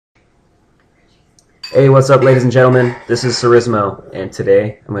Hey, what's up, ladies and gentlemen? This is Cerismo, and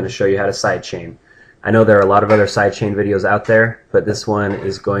today I'm going to show you how to sidechain. I know there are a lot of other sidechain videos out there, but this one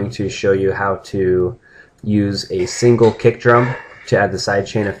is going to show you how to use a single kick drum to add the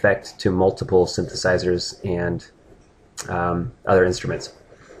sidechain effect to multiple synthesizers and other instruments.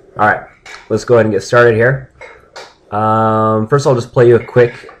 Alright, let's go ahead and get started here. First I'll just play you a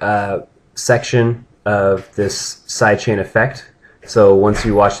quick section of this sidechain effect. So once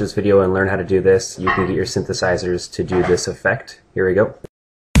you watch this video and learn how to do this, you can get your synthesizers to do this effect. Here we go.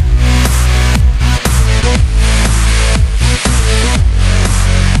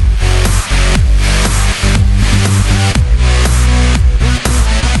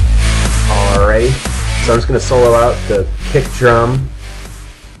 Alrighty, so I'm just going to solo out the kick drum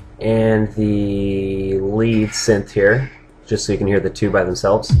and the lead synth here, just so you can hear the two by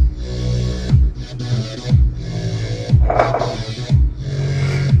themselves.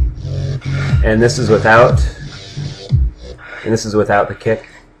 And this is without the kick.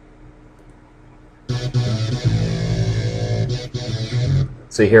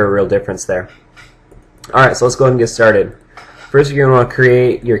 So you hear a real difference there. Alright, so let's go ahead and get started. First you're going to want to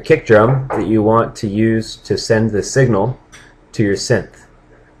create your kick drum that you want to use to send the signal to your synth.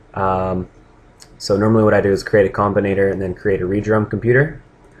 So normally what I do is create a combinator and then create a redrum computer.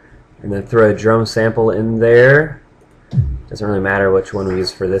 And then throw a drum sample in there. Doesn't really matter which one we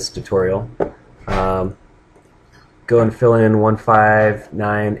use for this tutorial. Go and fill in 1, 5,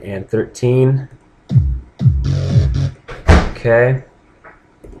 9, and 13. Okay.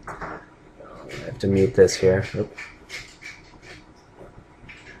 I have to mute this here. Oop.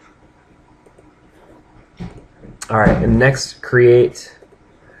 Alright, and next create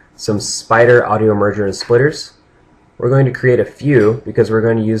some spider audio merger and splitters. We're going to create a few because we're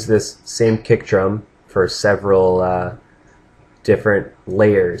going to use this same kick drum for several different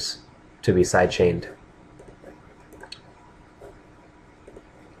layers to be sidechained.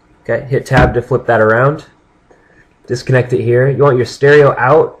 Okay, hit tab to flip that around. Disconnect it here. You want your stereo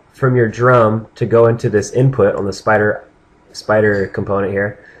out from your drum to go into this input on the spider component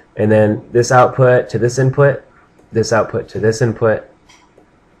here, and then this output to this input, this output to this input,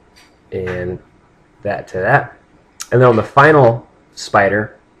 and that to that. And then on the final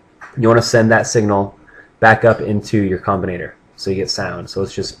spider, you want to send that signal back up into your combinator so you get sound. So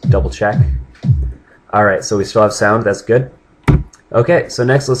let's just double check. Alright, so we still have sound, that's good. Okay, so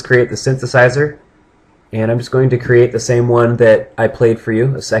next let's create the synthesizer, and I'm just going to create the same one that I played for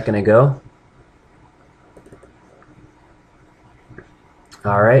you a second ago.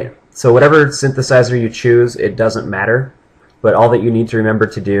 Alright, so whatever synthesizer you choose, it doesn't matter, but all that you need to remember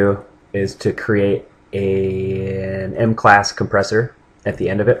to do is to create an M-class compressor at the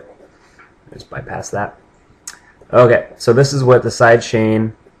end of it. Just bypass that. Okay, so this is what the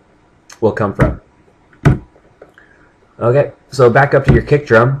sidechain will come from. Okay, so back up to your kick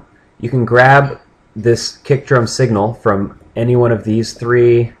drum. You can grab this kick drum signal from any one of these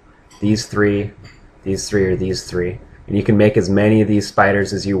three, these three, these three, or these three. And you can make as many of these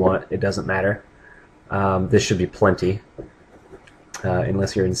spiders as you want. It doesn't matter. This should be plenty,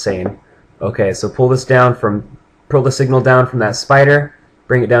 unless you're insane. Okay, so pull the signal down from that spider,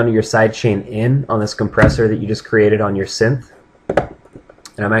 bring it down to your sidechain in on this compressor that you just created on your synth.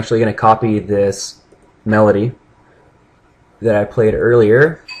 And I'm actually going to copy this melody that I played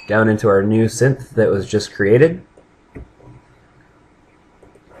earlier down into our new synth that was just created.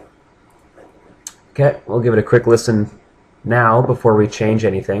 Okay, we'll give it a quick listen now before we change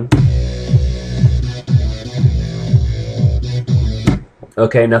anything.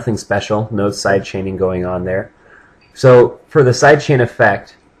 Okay, nothing special, no sidechaining going on there. So for the sidechain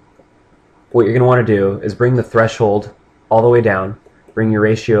effect, what you're going to want to do is bring the threshold all the way down, bring your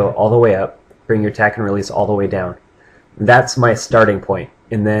ratio all the way up, bring your attack and release all the way down. That's my starting point,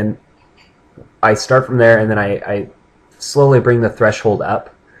 and then I start from there, and then I slowly bring the threshold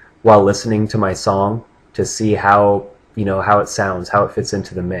up while listening to my song to see how it sounds, how it fits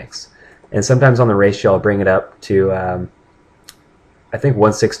into the mix. And sometimes on the ratio I'll bring it up to I think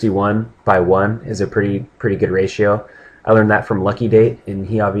 161:1 is a pretty good ratio. I learned that from Lucky Date, and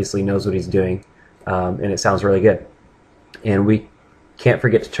he obviously knows what he's doing, and it sounds really good. And we can't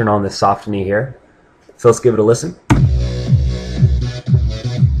forget to turn on the softeny here. So let's give it a listen.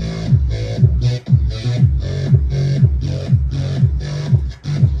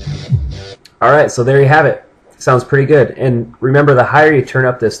 Alright, so there you have it. Sounds pretty good. And remember, the higher you turn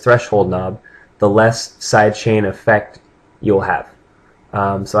up this threshold knob, the less sidechain effect you'll have.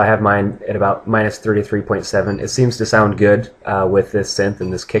 So I have mine at about -33.7. It seems to sound good with this synth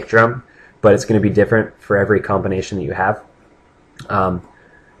and this kick drum, but it's going to be different for every combination that you have.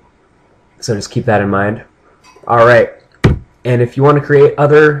 So just keep that in mind. Alright, and if you want to create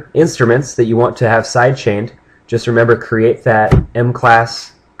other instruments that you want to have sidechained, just remember, create that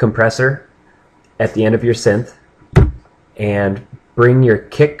M-class compressor at the end of your synth and bring your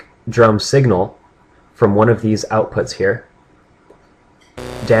kick drum signal from one of these outputs here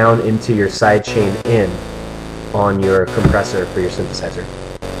down into your sidechain in on your compressor for your synthesizer.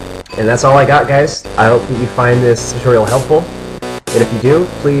 And that's all I got, guys. I hope that you find this tutorial helpful. And if you do,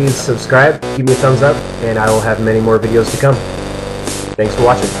 please subscribe, give me a thumbs up, and I will have many more videos to come. Thanks for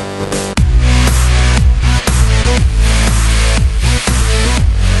watching.